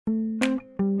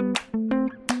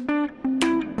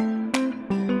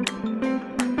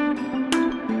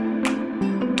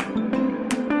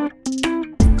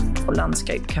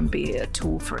landscape can be a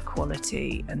tool for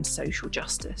equality and social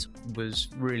justice. It was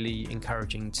really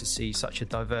encouraging to see such a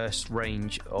diverse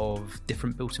range of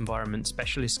different built environment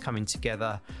specialists coming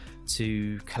together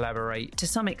to collaborate. To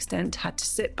some extent, had to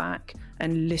sit back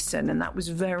and listen, and that was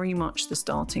very much the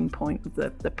starting point of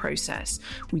the process.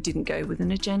 We didn't go with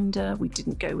an agenda, we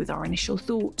didn't go with our initial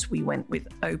thoughts, we went with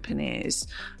open ears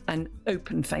and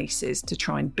open faces to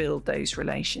try and build those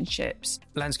relationships.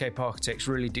 Landscape architects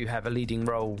really do have a leading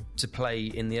role to play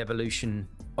in the evolution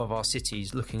of our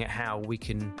cities, looking at how we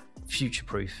can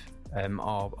future-proof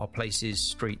our places,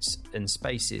 streets and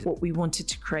spaces. What we wanted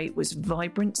to create was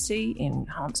vibrancy,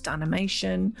 enhanced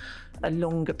animation, a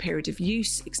longer period of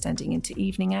use extending into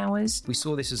evening hours. We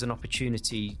saw this as an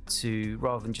opportunity to,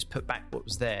 rather than just put back what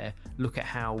was there, look at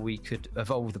how we could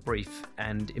evolve the brief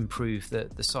and improve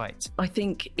the site. I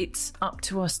think it's up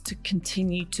to us to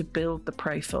continue to build the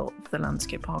profile of the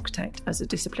landscape architect as a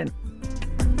discipline.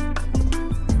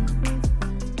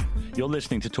 You're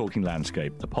listening to Talking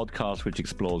Landscape, the podcast which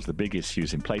explores the big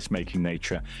issues in placemaking,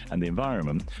 nature and the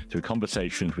environment through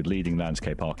conversations with leading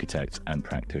landscape architects and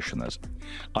practitioners.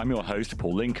 I'm your host,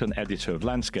 Paul Lincoln, editor of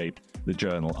Landscape, the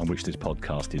journal on which this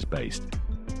podcast is based.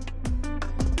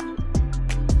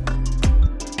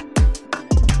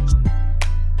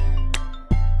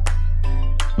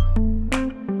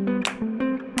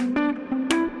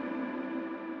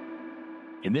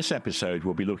 In this episode,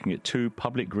 we'll be looking at two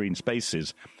public green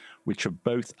spaces which are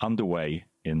both underway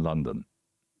in London.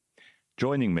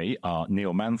 Joining me are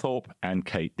Neil Manthorpe and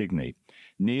Kate Digney.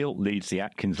 Neil leads the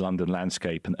Atkins London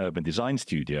Landscape and Urban Design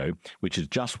Studio, which has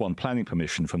just won planning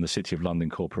permission from the City of London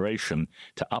Corporation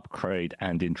to upgrade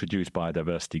and introduce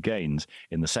biodiversity gains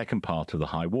in the second part of the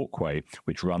High Walkway,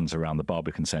 which runs around the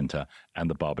Barbican Centre and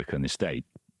the Barbican Estate.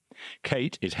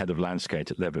 Kate is head of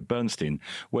landscape at Levitt Bernstein,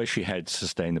 where she heads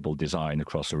sustainable design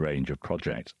across a range of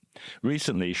projects.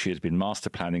 Recently, she has been master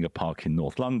planning a park in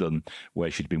North London,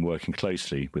 where she's been working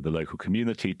closely with the local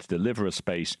community to deliver a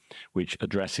space which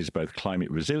addresses both climate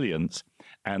resilience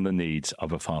and the needs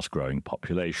of a fast-growing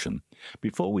population.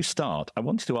 Before we start, I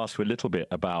wanted to ask you a little bit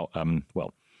about,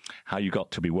 how you got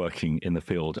to be working in the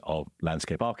field of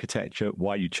landscape architecture,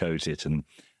 why you chose it, and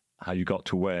how you got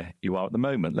to where you are at the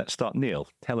moment. Let's start, Neil.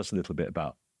 Tell us a little bit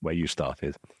about where you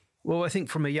started. Well, I think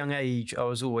from a young age, I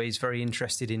was always very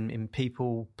interested in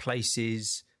people,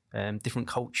 places, different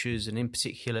cultures, and in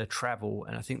particular travel.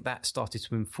 And I think that started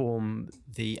to inform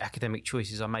the academic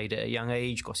choices I made at a young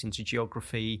age, got into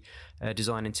geography,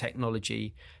 design and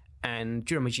technology. And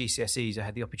during my GCSEs, I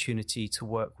had the opportunity to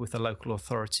work with a local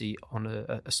authority on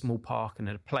a small park and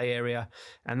a play area.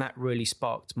 And that really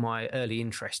sparked my early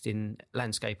interest in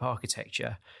landscape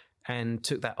architecture, and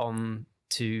took that on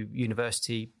to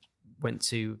university, went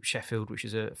to Sheffield, which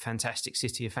is a fantastic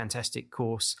city, a fantastic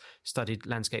course, studied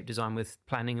landscape design with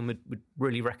planning, and would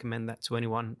really recommend that to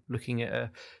anyone looking at a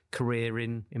career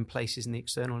in places in the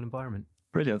external environment.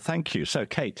 Brilliant, thank you. So,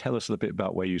 Kate, tell us a little bit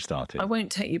about where you started. I won't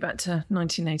take you back to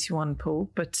 1981, Paul,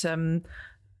 but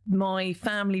my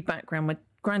family background, my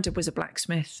granddad was a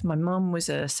blacksmith, my mum was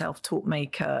a self-taught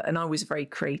maker, and I was a very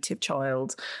creative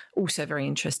child, also very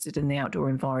interested in the outdoor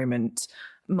environment.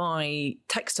 My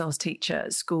textiles teacher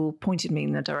at school pointed me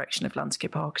in the direction of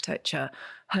landscape architecture.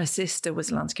 Her sister was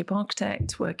a landscape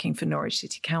architect working for Norwich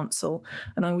City Council,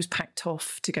 and I was packed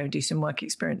off to go and do some work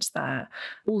experience there.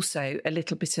 Also, a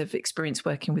little bit of experience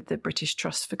working with the British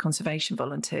Trust for Conservation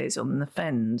Volunteers on the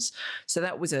Fens. So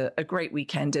that was a great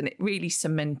weekend, and it really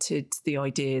cemented the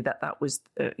idea that was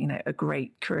a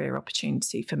great career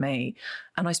opportunity for me.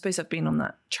 And I suppose I've been on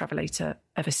that travelator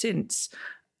ever since.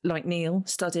 Like Neil,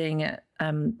 studying at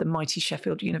the mighty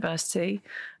Sheffield University.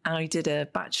 I did a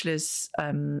bachelor's,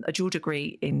 a dual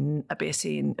degree in a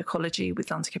BSc in ecology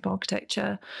with landscape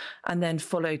architecture, and then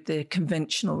followed the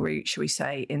conventional route, shall we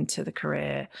say, into the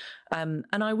career. And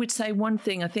I would say one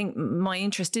thing, I think my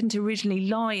interest didn't originally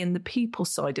lie in the people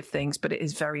side of things, but it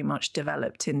is very much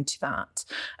developed into that,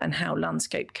 and how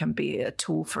landscape can be a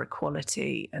tool for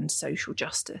equality and social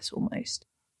justice almost.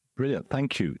 Brilliant.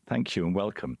 Thank you, and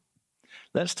welcome.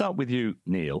 Let's start with you,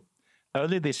 Neil.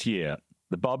 Earlier this year,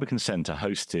 the Barbican Centre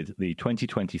hosted the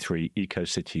 2023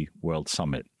 EcoCity World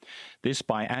Summit. This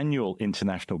biannual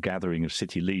international gathering of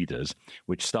city leaders,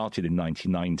 which started in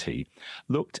 1990,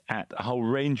 looked at a whole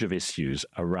range of issues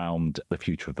around the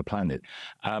future of the planet.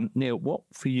 Neil, what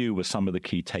for you were some of the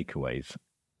key takeaways?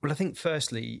 Well, I think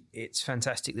firstly, it's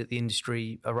fantastic that the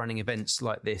industry are running events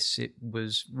like this. It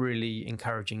was really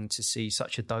encouraging to see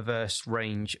such a diverse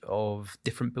range of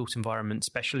different built environment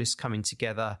specialists coming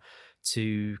together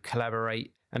to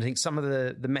collaborate. And I think some of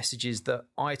the messages that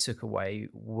I took away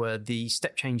were the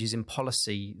step changes in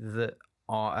policy that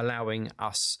are allowing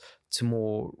us to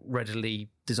more readily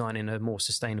design in a more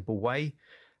sustainable way.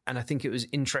 And I think it was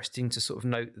interesting to sort of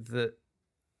note that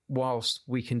whilst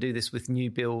we can do this with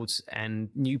new builds and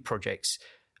new projects,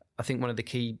 I think one of the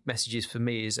key messages for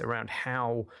me is around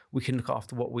how we can look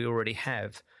after what we already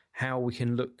have, how we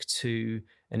can look to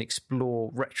and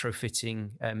explore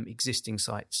retrofitting existing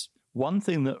sites. One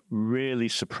thing that really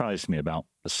surprised me about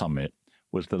the summit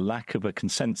was the lack of a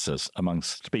consensus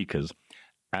amongst speakers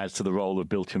as to the role of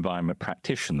built environment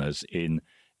practitioners in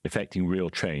effecting real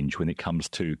change when it comes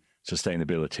to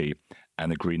sustainability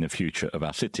and the greener future of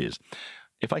our cities.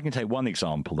 If I can take one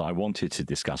example that I wanted to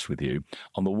discuss with you,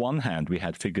 on the one hand, we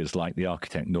had figures like the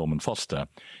architect Norman Foster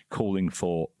calling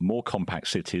for more compact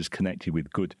cities connected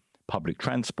with good public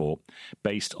transport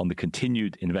based on the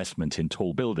continued investment in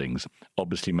tall buildings,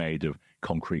 obviously made of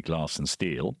concrete, glass and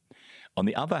steel. On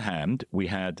the other hand, we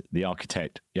had the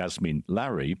architect Yasmin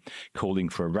Larry calling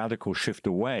for a radical shift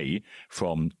away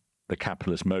from the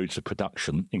capitalist modes of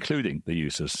production, including the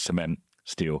use of cement,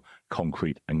 steel,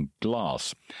 concrete and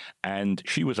glass. And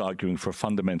she was arguing for a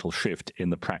fundamental shift in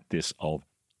the practice of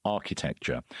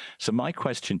architecture. So my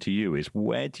question to you is,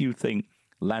 where do you think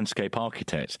landscape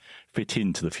architects fit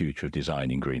into the future of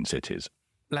designing green cities?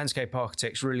 Landscape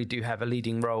architects really do have a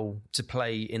leading role to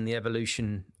play in the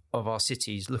evolution of our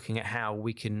cities, looking at how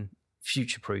we can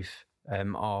future-proof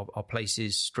our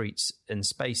places, streets and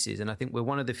spaces. And I think we're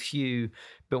one of the few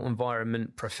built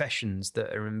environment professions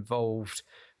that are involved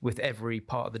with every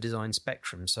part of the design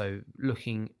spectrum. So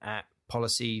looking at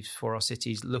policies for our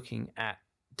cities, looking at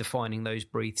defining those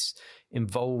briefs,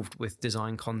 involved with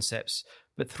design concepts,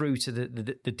 but through to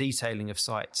the detailing of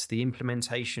sites, the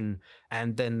implementation,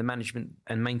 and then the management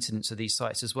and maintenance of these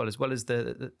sites as well as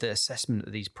the assessment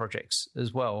of these projects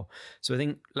as well. So I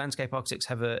think landscape architects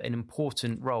have an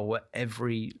important role at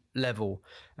every level.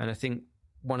 And I think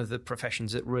one of the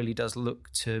professions that really does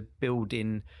look to build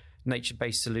in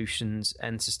nature-based solutions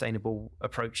and sustainable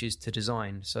approaches to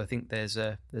design. So I think there's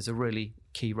a really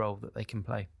key role that they can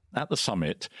play. At the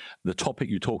summit, the topic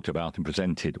you talked about and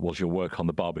presented was your work on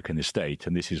the Barbican Estate,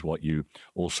 and this is what you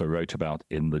also wrote about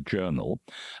in the journal.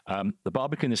 The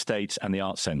Barbican Estate and the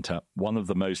Arts Centre, one of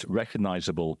the most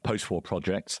recognisable post-war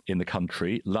projects in the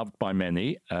country, loved by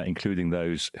many, including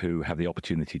those who have the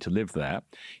opportunity to live there.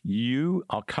 You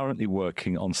are currently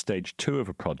working on stage 2 of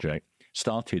a project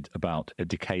started about a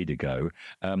decade ago.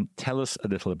 Tell us a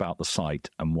little about the site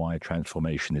and why a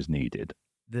transformation is needed.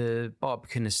 The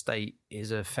Barbican Estate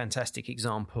is a fantastic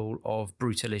example of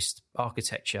brutalist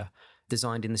architecture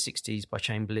designed in the 60s by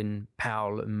Chamberlain,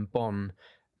 Powell and Bonn.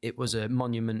 It was a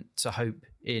monument to hope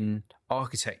in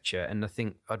architecture, and I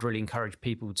think I'd really encourage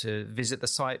people to visit the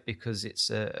site because it's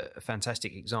a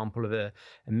fantastic example of a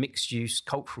mixed-use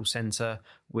cultural centre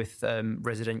with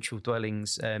residential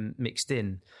dwellings mixed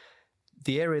in.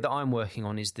 The area that I'm working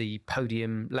on is the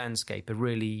podium landscape, a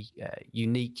really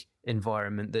unique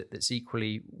environment that's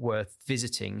equally worth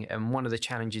visiting. And one of the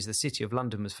challenges the City of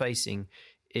London was facing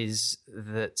is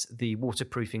that the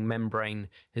waterproofing membrane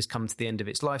has come to the end of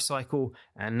its life cycle,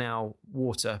 and now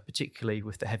water, particularly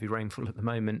with the heavy rainfall at the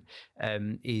moment,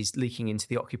 is leaking into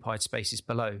the occupied spaces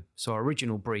below. So our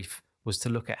original brief was to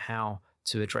look at how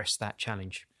to address that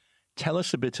challenge. Tell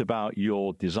us a bit about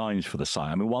your designs for the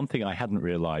site. I mean, one thing I hadn't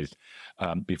realised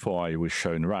before I was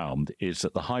shown around is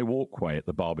that the high walkway at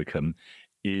the Barbican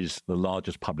is the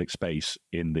largest public space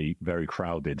in the very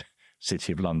crowded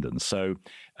City of London. So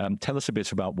tell us a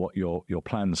bit about what your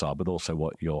plans are, but also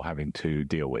what you're having to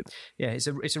deal with. Yeah,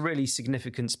 it's a really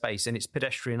significant space, and it's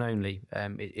pedestrian only.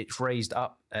 It's raised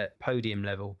up at podium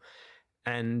level.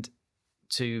 And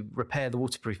to repair the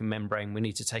waterproofing membrane, we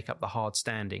need to take up the hard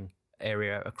standing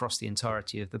area across the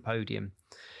entirety of the podium.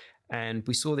 And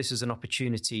we saw this as an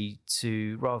opportunity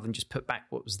to, rather than just put back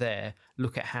what was there,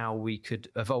 look at how we could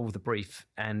evolve the brief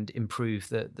and improve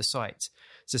the site.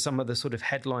 So some of the sort of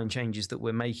headline changes that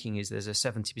we're making is there's a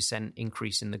 70%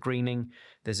 increase in the greening,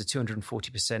 there's a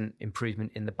 240%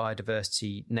 improvement in the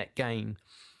biodiversity net gain.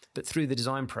 But through the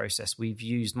design process, we've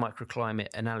used microclimate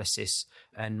analysis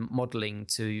and modelling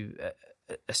to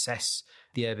assess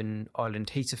the urban island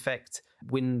heat effect,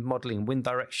 wind modelling, wind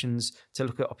directions, to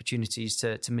look at opportunities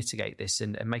to mitigate this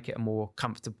and make it a more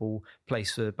comfortable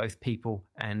place for both people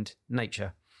and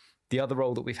nature. The other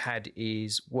role that we've had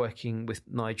is working with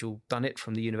Nigel Dunnett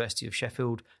from the University of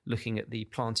Sheffield, looking at the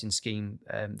planting scheme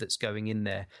that's going in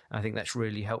there. And I think that's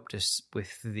really helped us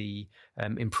with the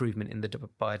improvement in the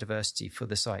biodiversity for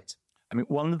the site. I mean,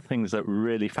 one of the things that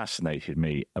really fascinated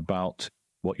me about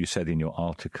what you said in your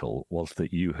article was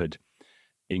that you had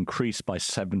increased by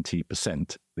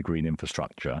 70% the green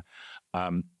infrastructure.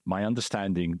 My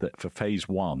understanding that for phase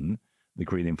 1, the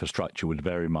green infrastructure was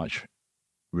very much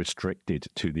restricted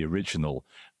to the original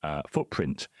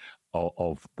footprint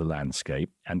of the landscape.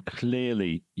 And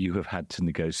clearly you have had to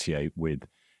negotiate with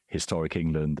Historic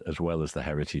England as well as the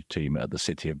heritage team at the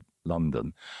City of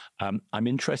London. I'm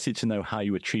interested to know how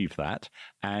you achieve that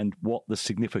and what the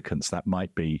significance that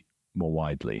might be more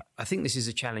widely. I think this is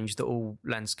a challenge that all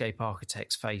landscape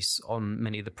architects face on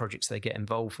many of the projects they get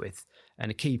involved with.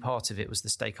 And a key part of it was the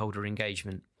stakeholder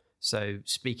engagement. So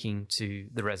speaking to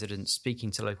the residents, speaking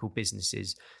to local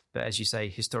businesses. But as you say,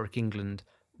 Historic England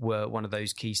were one of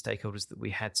those key stakeholders that we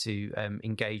had to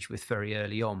engage with very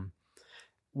early on.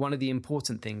 One of the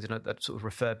important things, and I sort of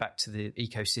refer back to the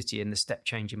Eco-City and the step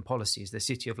change in policies, the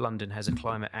City of London has a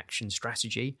climate action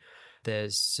strategy.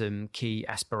 There's some key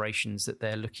aspirations that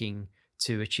they're looking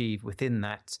to achieve within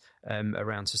that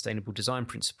around sustainable design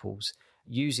principles.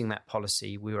 Using that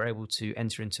policy, we were able to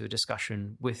enter into a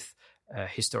discussion with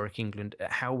Historic England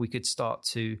at how we could start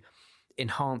to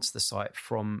enhance the site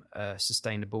from a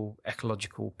sustainable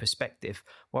ecological perspective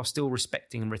while still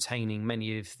respecting and retaining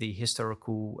many of the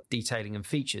historical detailing and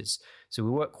features. So we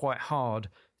worked quite hard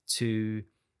to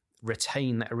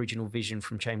retain that original vision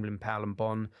from Chamberlain, Powell and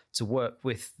Bon, to work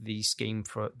with the scheme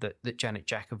that Janet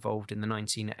Jack evolved in the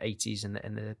 1980s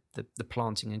and the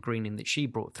planting and greening that she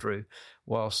brought through,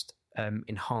 whilst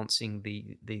enhancing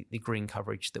the green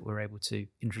coverage that we're able to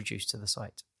introduce to the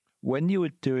site. When you were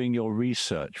doing your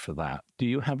research for that, do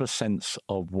you have a sense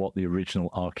of what the original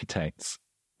architect's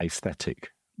aesthetic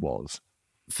was?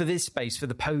 For this space, for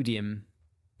the podium,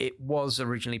 it was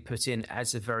originally put in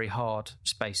as a very hard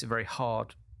space, a very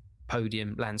hard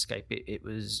podium landscape. It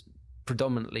was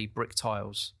predominantly brick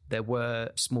tiles. There were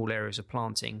small areas of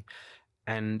planting.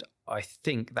 And I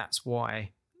think that's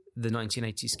why the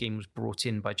 1980 scheme was brought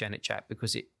in by Janet Jack,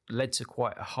 because it led to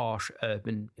quite a harsh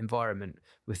urban environment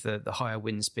with the higher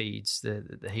wind speeds,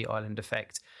 the heat island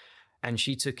effect. And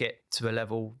she took it to a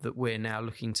level that we're now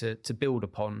looking to build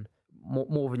upon,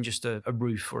 more than just a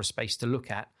roof or a space to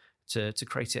look at, to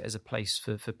create it as a place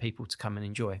for people to come and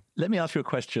enjoy. Let me ask you a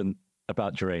question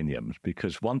about geraniums,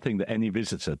 because one thing that any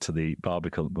visitor to the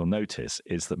Barbican will notice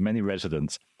is that many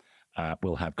residents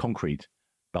will have concrete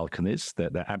balconies.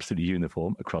 They're absolutely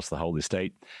uniform across the whole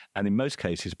estate. And in most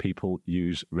cases, people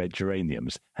use red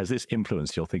geraniums. Has this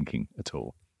influenced your thinking at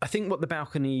all? I think what the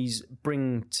balconies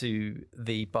bring to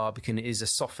the Barbican is a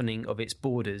softening of its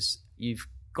borders. You've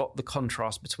got the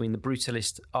contrast between the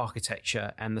brutalist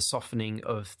architecture and the softening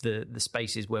of the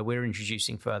spaces where we're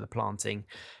introducing further planting,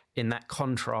 in that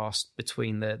contrast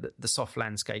between the soft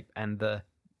landscape and the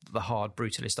hard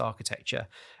brutalist architecture.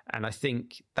 And I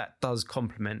think that does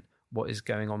complement what is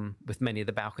going on with many of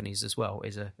the balconies as well,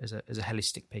 as a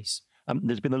holistic piece.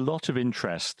 There's been a lot of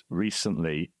interest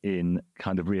recently in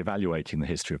kind of reevaluating the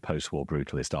history of post-war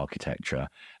brutalist architecture.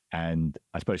 And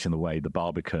I suppose in the way the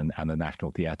Barbican and the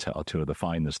National Theatre are two of the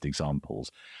finest examples.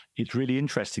 It's really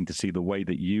interesting to see the way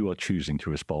that you are choosing to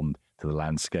respond to the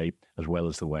landscape, as well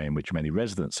as the way in which many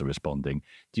residents are responding.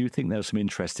 Do you think there are some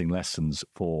interesting lessons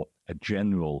for a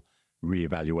general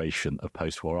reevaluation of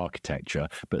post-war architecture,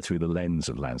 but through the lens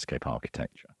of landscape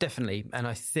architecture? Definitely. And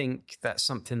I think that's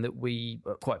something that we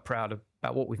are quite proud of,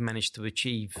 about what we've managed to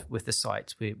achieve with the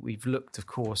site. We've looked, of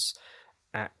course,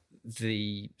 at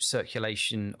the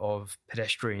circulation of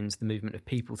pedestrians, the movement of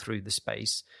people through the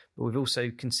space, but we've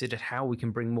also considered how we can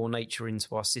bring more nature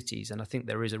into our cities. And I think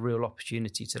there is a real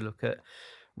opportunity to look at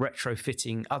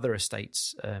retrofitting other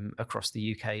estates across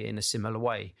the UK in a similar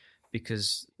way,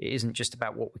 because it isn't just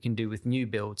about what we can do with new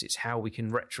builds, it's how we can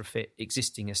retrofit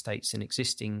existing estates in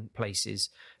existing places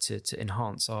to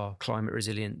enhance our climate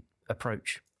resilient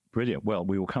approach. Brilliant. Well,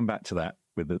 we will come back to that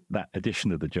with that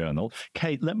edition of the journal.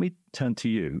 Kate, let me turn to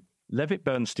you. Levitt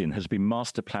Bernstein has been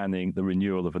master planning the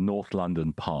renewal of a North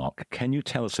London park. Can you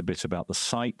tell us a bit about the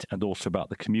site and also about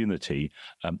the community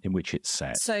in which it's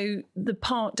set? So the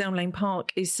park, Down Lane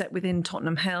Park, is set within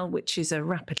Tottenham Hale, which is a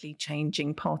rapidly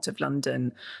changing part of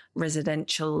London.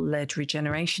 Residential-led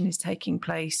regeneration is taking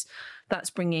place. That's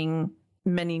bringing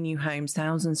many new homes,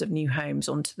 thousands of new homes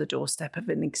onto the doorstep of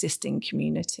an existing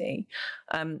community.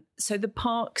 So the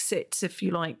park sits, if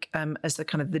you like, as the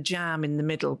kind of the jam in the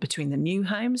middle between the new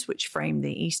homes, which frame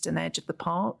the eastern edge of the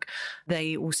park.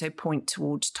 They also point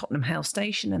towards Tottenham Hale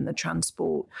Station and the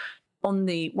transport. On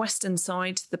the western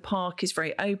side, the park is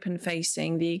very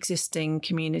open-facing the existing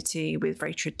community with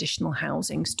very traditional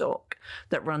housing stock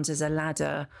that runs as a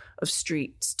ladder of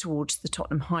streets towards the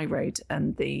Tottenham High Road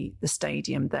and the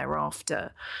stadium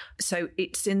thereafter. So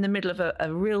it's in the middle of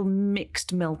a real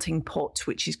mixed melting pot,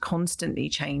 which is constantly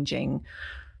changing.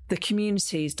 The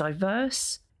community is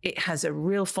diverse. It has a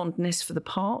real fondness for the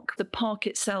park. The park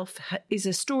itself is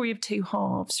a story of two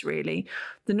halves, really.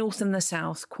 The north and the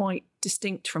south, quite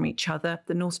distinct from each other.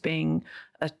 The north being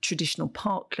a traditional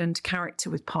parkland character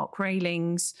with park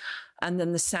railings, and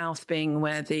then the south being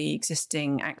where the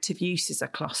existing active uses are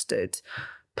clustered.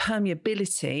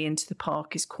 Permeability into the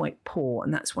park is quite poor,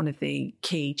 and that's one of the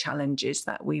key challenges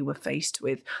that we were faced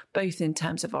with, both in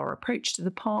terms of our approach to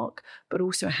the park, but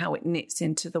also how it knits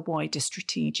into the wider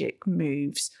strategic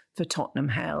moves for Tottenham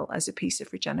Hale as a piece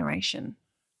of regeneration.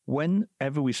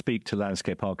 Whenever we speak to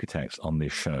landscape architects on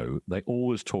this show, they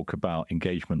always talk about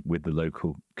engagement with the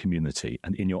local community.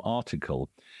 And in your article,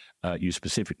 you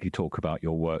specifically talk about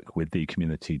your work with the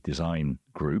Community Design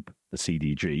Group, the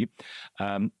CDG.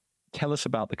 Tell us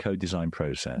about the co-design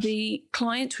process. The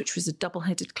client, which was a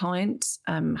double-headed client,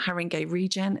 Haringey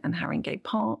Regen and Haringey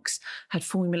Parks, had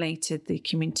formulated the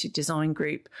Community Design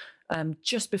Group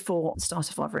just before the start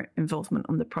of our involvement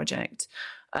on the project.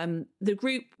 The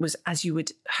group was, as you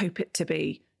would hope it to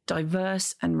be,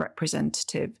 diverse and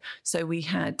representative. So we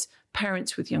had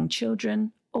parents with young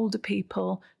children, older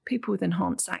people, people with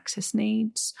enhanced access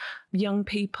needs, young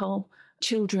people,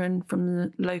 children from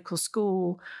the local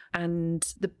school,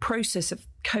 and the process of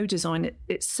co-design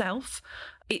itself,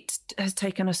 it has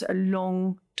taken us a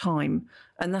long time.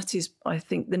 And that is, I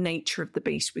think, the nature of the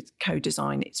beast with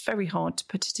co-design. It's very hard to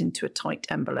put it into a tight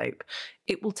envelope.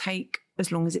 It will take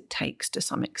as long as it takes to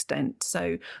some extent. So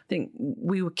I think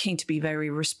we were keen to be very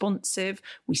responsive.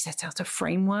 We set out a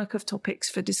framework of topics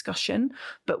for discussion,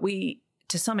 but we,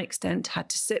 to some extent, had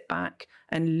to sit back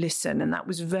and listen. And that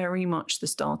was very much the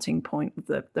starting point of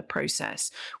the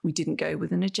process. We didn't go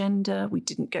with an agenda. We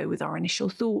didn't go with our initial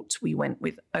thoughts. We went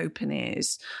with open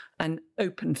ears and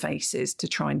open faces to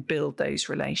try and build those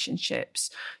relationships.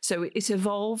 So it's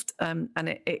evolved, and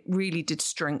it really did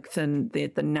strengthen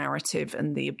the narrative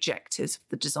and the objectives of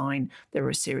the design. There were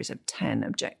a series of 10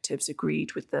 objectives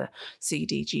agreed with the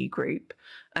CDG group,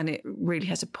 and it really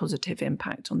has a positive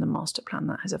impact on the master plan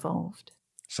that has evolved.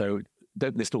 So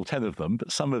don't list all 10 of them,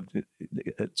 but some of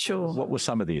sure. What were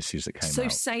some of the issues that came out? So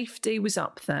safety was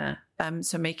up there.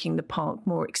 So making the park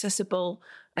more accessible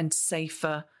and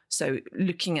safer. So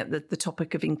looking at the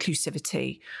topic of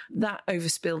inclusivity, that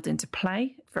overspilled into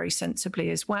play very sensibly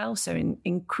as well. So in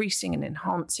increasing and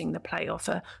enhancing the play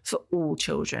offer for all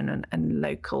children and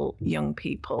local young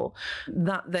people.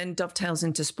 That then dovetails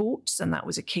into sports, and that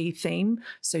was a key theme.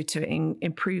 So to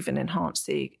improve and enhance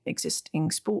the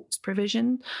existing sports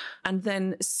provision. And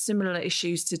then similar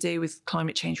issues to do with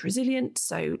climate change resilience.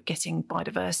 So getting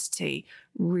biodiversity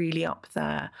really up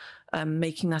there.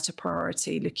 Making that a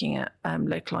priority, looking at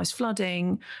localised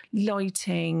flooding,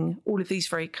 lighting, all of these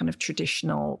very kind of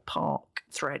traditional park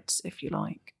threads, if you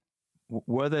like.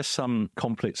 Were there some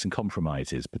conflicts and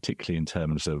compromises, particularly in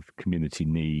terms of community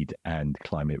need and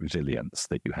climate resilience,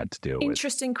 that you had to deal with?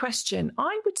 Interesting question.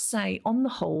 I would say, on the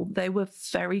whole, they were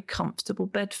very comfortable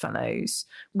bedfellows,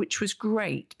 which was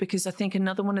great, because I think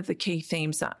another one of the key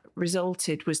themes that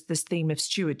resulted was this theme of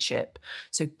stewardship.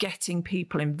 So getting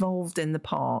people involved in the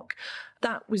park.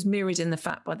 That was mirrored in the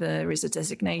fact that there is a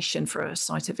designation for a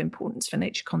site of importance for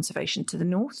nature conservation to the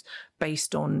north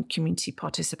based on community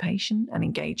participation and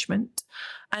engagement.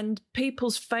 And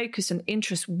people's focus and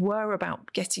interest were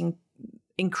about getting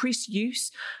increased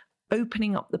use,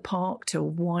 opening up the park to a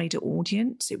wider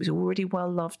audience. It was already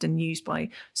well loved and used by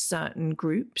certain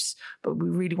groups, but we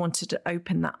really wanted to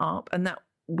open that up. And that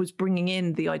was bringing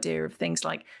in the idea of things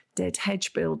like dead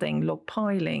hedge building, log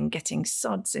piling, getting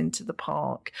suds into the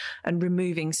park, and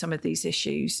removing some of these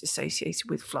issues associated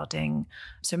with flooding.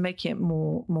 So making it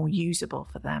more usable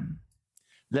for them.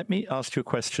 Let me ask you a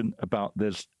question about,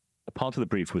 there's a part of the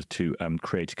brief was to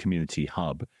create a community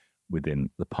hub within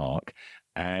the park.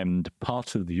 And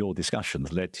part of your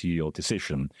discussions led to your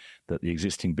decision that the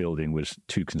existing building was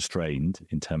too constrained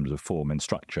in terms of form and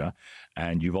structure,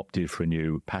 and you've opted for a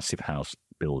new passive house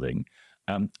building.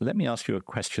 Let me ask you a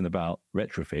question about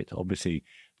retrofit. Obviously,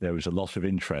 there was a lot of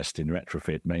interest in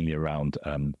retrofit, mainly around,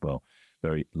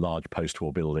 very large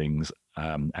post-war buildings,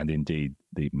 and indeed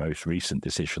the most recent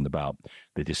decision about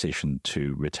the decision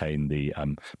to retain the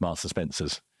Marks &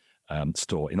 Spencer's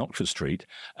store in Oxford Street.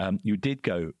 You did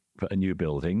go for a new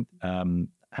building.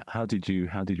 How did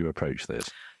you approach this?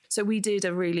 So we did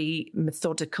a really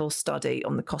methodical study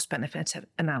on the cost-benefit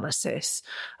analysis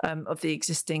of the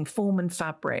existing form and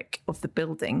fabric of the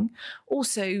building,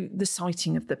 also the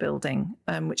siting of the building,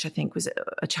 which I think was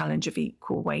a challenge of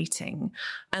equal weighting.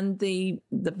 And the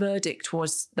verdict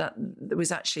was that there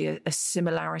was actually a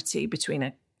similarity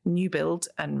between new build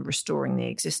and restoring the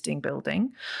existing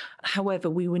building. However,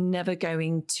 we were never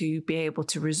going to be able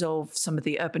to resolve some of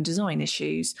the urban design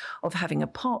issues of having a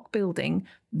park building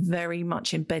very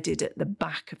much embedded at the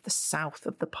back of the south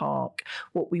of the park.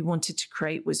 What we wanted to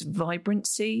create was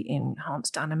vibrancy,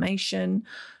 enhanced animation,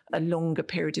 a longer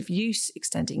period of use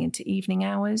extending into evening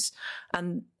hours.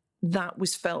 And that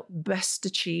was felt best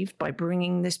achieved by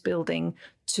bringing this building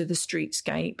to the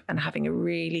streetscape and having a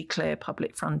really clear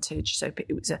public frontage. So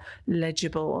it was a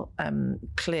legible,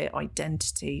 clear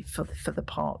identity for the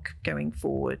park going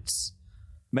forwards.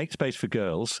 Make Space for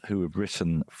Girls, who have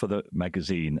written for the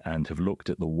magazine and have looked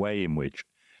at the way in which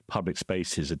public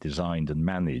spaces are designed and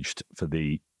managed for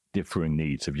the differing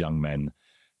needs of young men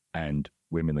and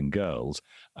women and girls,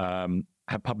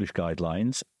 have published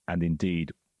guidelines, and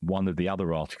indeed one of the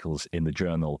other articles in the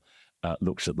journal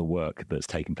looks at the work that's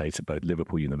taken place at both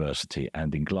Liverpool University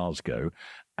and in Glasgow.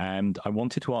 And I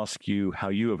wanted to ask you how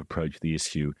you have approached the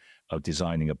issue of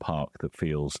designing a park that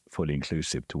feels fully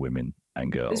inclusive to women and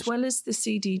girls. As well as the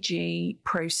CDG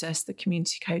process, the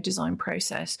community co-design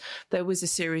process, there was a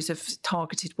series of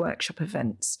targeted workshop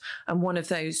events. And one of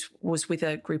those was with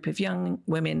a group of young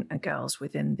women and girls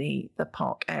within the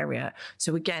park area.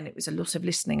 So again, it was a lot of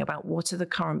listening about what are the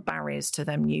current barriers to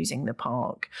them using the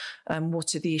park,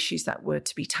 what are the issues that were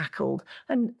to be tackled.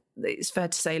 And it's fair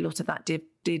to say a lot of that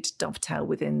did dovetail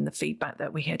within the feedback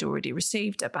that we had already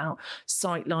received about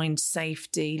sightline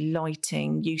safety,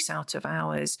 lighting, use out of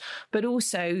hours, but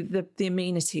also the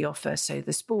amenity offer, so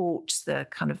the sports, the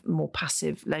kind of more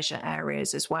passive leisure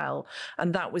areas as well.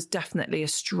 And that was definitely a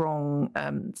strong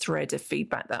thread of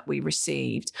feedback that we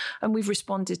received. And we've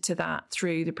responded to that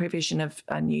through the provision of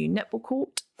a new netball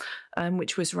court,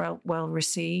 which was well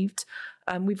received.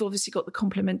 We've obviously got the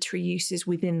complementary uses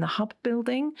within the hub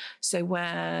building. So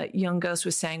where young girls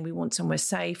were saying we want somewhere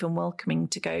safe and welcoming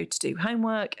to go to do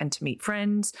homework and to meet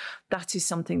friends, that is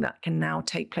something that can now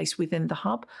take place within the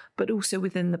hub, but also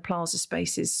within the plaza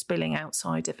spaces spilling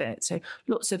outside of it. So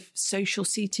lots of social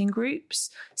seating groups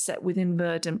set within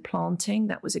verdant planting.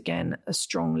 That was, again, a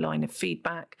strong line of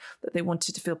feedback that they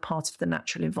wanted to feel part of the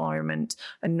natural environment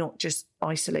and not just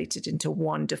isolated into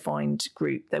one defined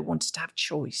group. They wanted to have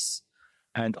choice.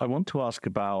 And I want to ask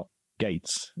about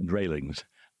gates and railings.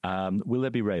 Will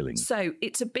there be railings? So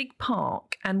it's a big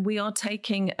park, and we are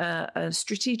taking a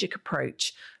strategic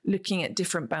approach, looking at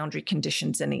different boundary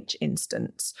conditions in each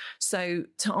instance. So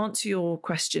to answer your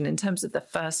question, in terms of the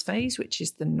first phase, which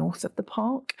is the north of the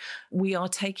park, we are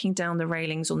taking down the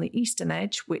railings on the eastern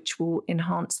edge, which will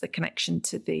enhance the connection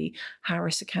to the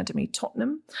Harris Academy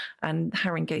Tottenham and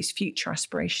Haringey's future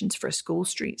aspirations for a school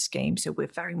street scheme. So we're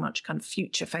very much kind of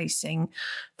future facing.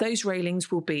 Those railings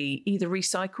will be either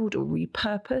recycled or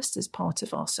repurposed as part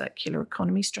of our circular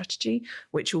economy strategy,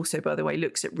 which also, by the way,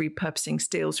 looks at repurposing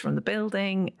steels from the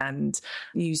building and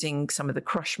using some of the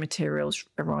crush materials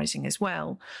arising as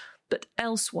well. But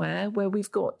elsewhere, where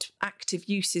we've got active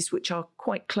uses which are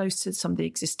quite close to some of the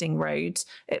existing roads,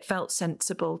 it felt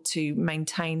sensible to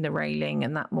maintain the railing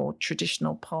and that more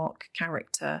traditional park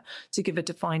character to give a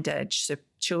defined edge so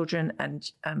children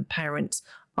and parents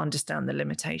understand the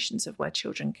limitations of where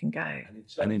children can go.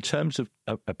 And in terms of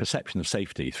a perception of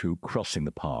safety through crossing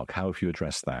the park, how have you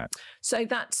addressed that? So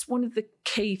that's one of the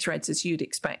key threads, as you'd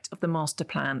expect, of the master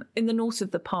plan. In the north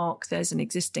of the park, there's an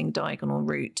existing diagonal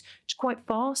route. It's quite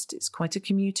fast. It's quite a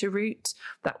commuter route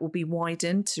that will be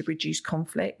widened to reduce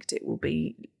conflict. It will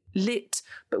be lit,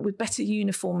 but with better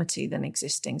uniformity than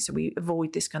existing. So we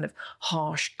avoid this kind of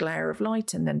harsh glare of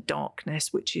light and then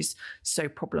darkness, which is so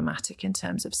problematic in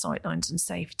terms of sightlines and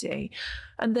safety.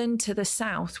 And then to the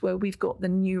south, where we've got the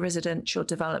new residential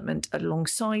development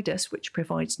alongside us, which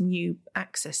provides new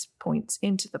access points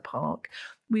into the park,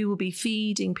 we will be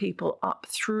feeding people up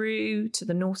through to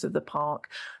the north of the park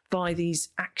by these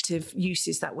active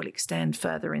uses that will extend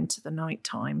further into the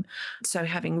nighttime. So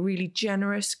having really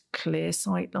generous, clear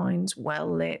sightlines,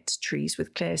 well lit, trees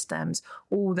with clear stems,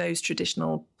 all those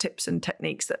traditional tips and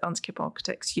techniques that landscape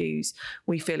architects use,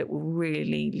 we feel it will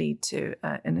really lead to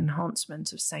an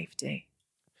enhancement of safety.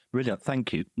 Brilliant,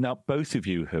 thank you. Now, both of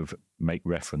you have made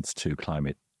reference to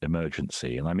climate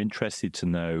emergency, and I'm interested to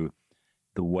know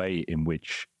the way in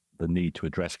which the need to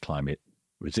address climate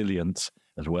resilience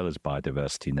as well as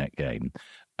biodiversity net gain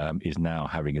is now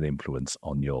having an influence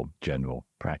on your general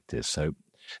practice. So,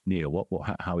 Neil,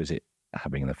 how is it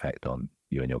having an effect on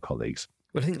you and your colleagues?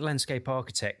 Well, I think landscape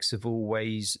architects have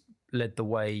always led the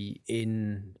way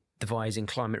in devising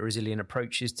climate resilient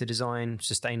approaches to design,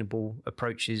 sustainable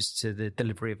approaches to the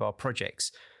delivery of our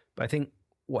projects. But I think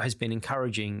what has been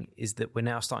encouraging is that we're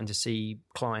now starting to see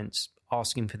clients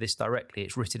asking for this directly.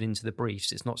 It's written into the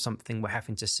briefs. It's not something we're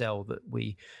having to sell that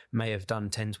we may have done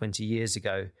 10, 20 years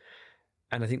ago.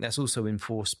 And I think that's also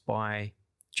enforced by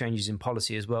changes in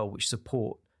policy as well, which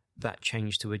support that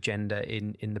change to agenda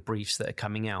in the briefs that are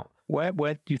coming out. Where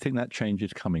do you think that change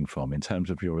is coming from in terms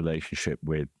of your relationship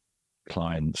with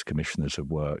clients, commissioners of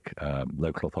work,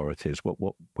 local authorities?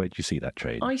 Where do you see that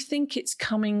change? I think it's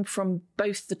coming from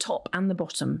both the top and the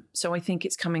bottom. So I think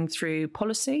it's coming through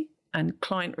policy and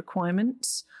client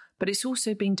requirements, but it's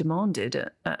also being demanded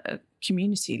at a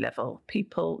community level.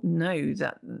 People know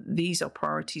that these are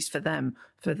priorities for them,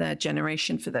 for their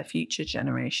generation, for their future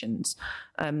generations.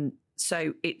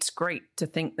 So it's great to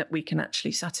think that we can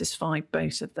actually satisfy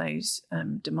both of those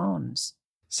demands.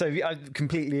 So I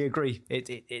completely agree.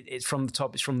 It's from the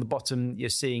top, it's from the bottom. You're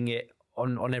seeing it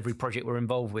on every project we're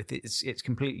involved with. It's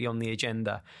completely on the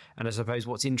agenda. And I suppose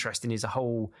what's interesting is a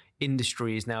whole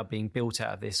industry is now being built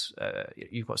out of this.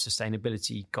 You've got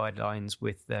sustainability guidelines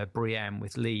with BREEAM,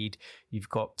 with LEED. You've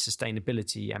got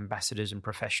sustainability ambassadors and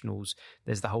professionals.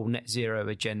 There's the whole net zero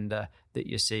agenda that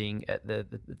you're seeing at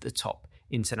the top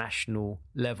international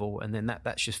level, and then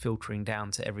that's just filtering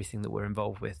down to everything that we're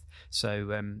involved with.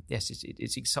 So yes,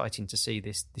 it's exciting to see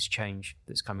this change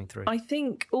that's coming through. I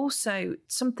think also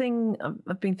something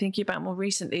I've been thinking about more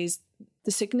recently is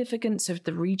the significance of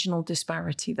the regional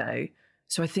disparity, though.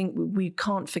 So I think we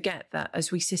can't forget that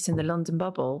as we sit in the London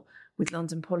bubble with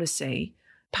London policy,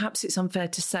 perhaps it's unfair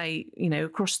to say,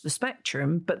 across the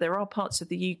spectrum, but there are parts of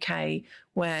the UK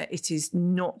where it is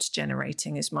not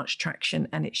generating as much traction,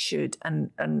 and it should.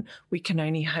 And we can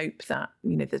only hope that,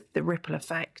 the ripple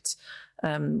effect,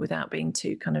 without being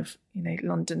too kind of,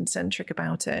 London-centric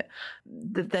about it,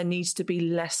 that there needs to be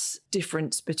less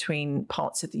difference between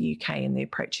parts of the UK and the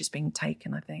approaches being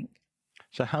taken, I think.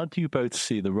 So how do you both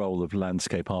see the role of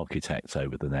landscape architects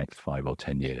over the next 5 or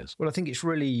 10 years? Well, I think it's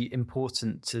really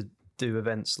important to do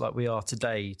events like we are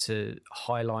today to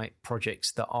highlight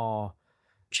projects that are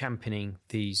championing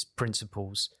these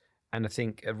principles. And I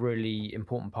think a really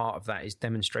important part of that is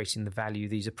demonstrating the value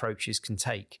these approaches can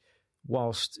take.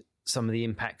 Whilst some of the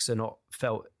impacts are not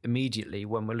felt immediately,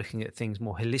 when we're looking at things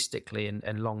more holistically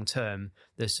and long term,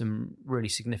 there's some really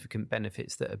significant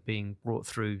benefits that are being brought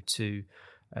through to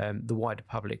the wider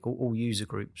public, all user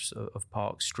groups of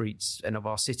parks, streets, and of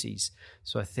our cities.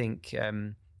 So I think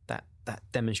that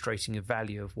demonstrating a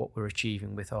value of what we're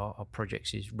achieving with our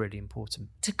projects is really important.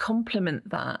 To complement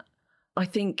that, I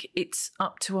think it's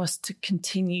up to us to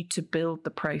continue to build the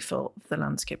profile of the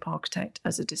landscape architect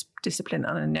as a discipline.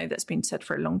 And I know that's been said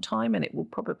for a long time, and it will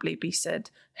probably be said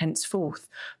henceforth.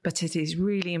 But it is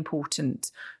really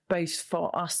important both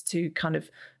for us to kind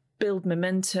of build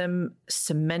momentum,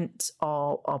 cement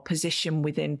our position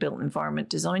within built environment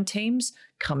design teams,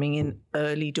 coming in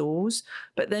early doors,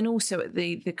 but then also at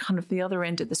the kind of the other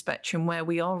end of the spectrum, where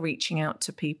we are reaching out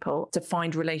to people to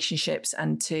find relationships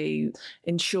and to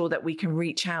ensure that we can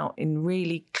reach out in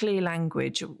really clear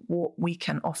language of what we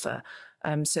can offer,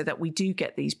 so that we do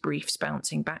get these briefs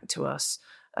bouncing back to us,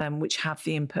 which have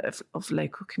the input of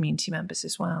local community members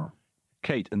as well.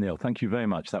 Kate and Neil, thank you very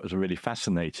much. That was a really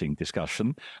fascinating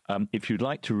discussion. If you'd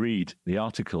like to read the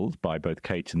articles by both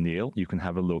Kate and Neil, you can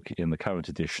have a look in the current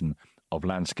edition of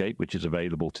Landscape, which is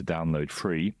available to download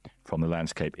free from the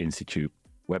Landscape Institute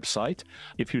website.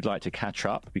 If you'd like to catch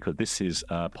up, because this is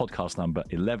podcast number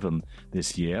 11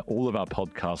 this year, all of our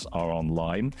podcasts are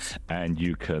online and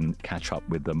you can catch up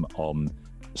with them on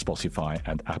Spotify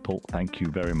and Apple. Thank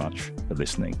you very much for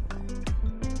listening.